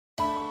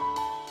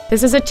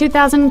This is a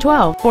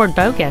 2012 Ford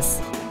Focus.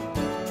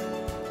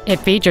 It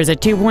features a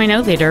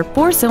 2.0-liter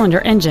four-cylinder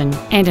engine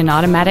and an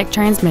automatic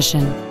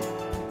transmission.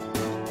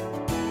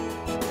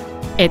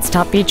 Its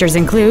top features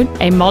include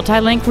a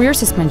multi-link rear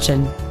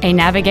suspension, a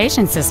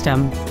navigation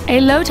system,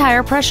 a low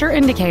tire pressure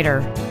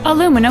indicator,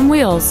 aluminum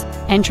wheels,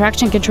 and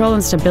traction control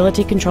and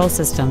stability control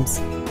systems.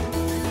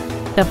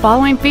 The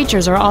following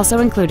features are also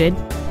included: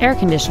 air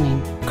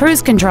conditioning,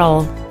 cruise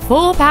control,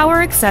 full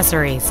power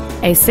accessories,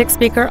 a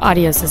 6-speaker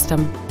audio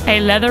system, a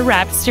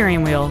leather-wrapped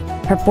steering wheel,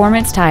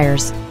 performance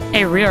tires,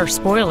 a rear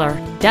spoiler,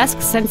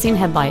 dusk-sensing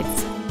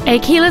headlights, a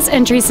keyless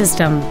entry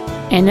system,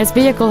 and this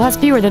vehicle has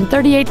fewer than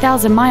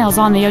 38,000 miles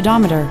on the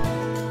odometer.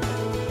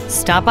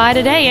 Stop by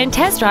today and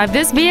test drive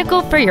this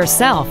vehicle for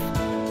yourself.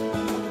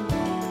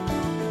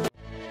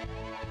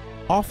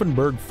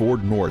 Auffenberg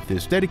Ford North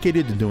is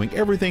dedicated to doing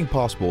everything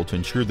possible to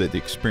ensure that the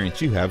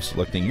experience you have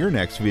selecting your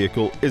next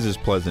vehicle is as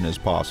pleasant as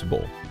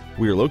possible.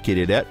 We are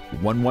located at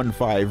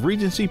 115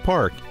 Regency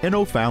Park in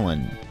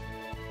O'Fallon.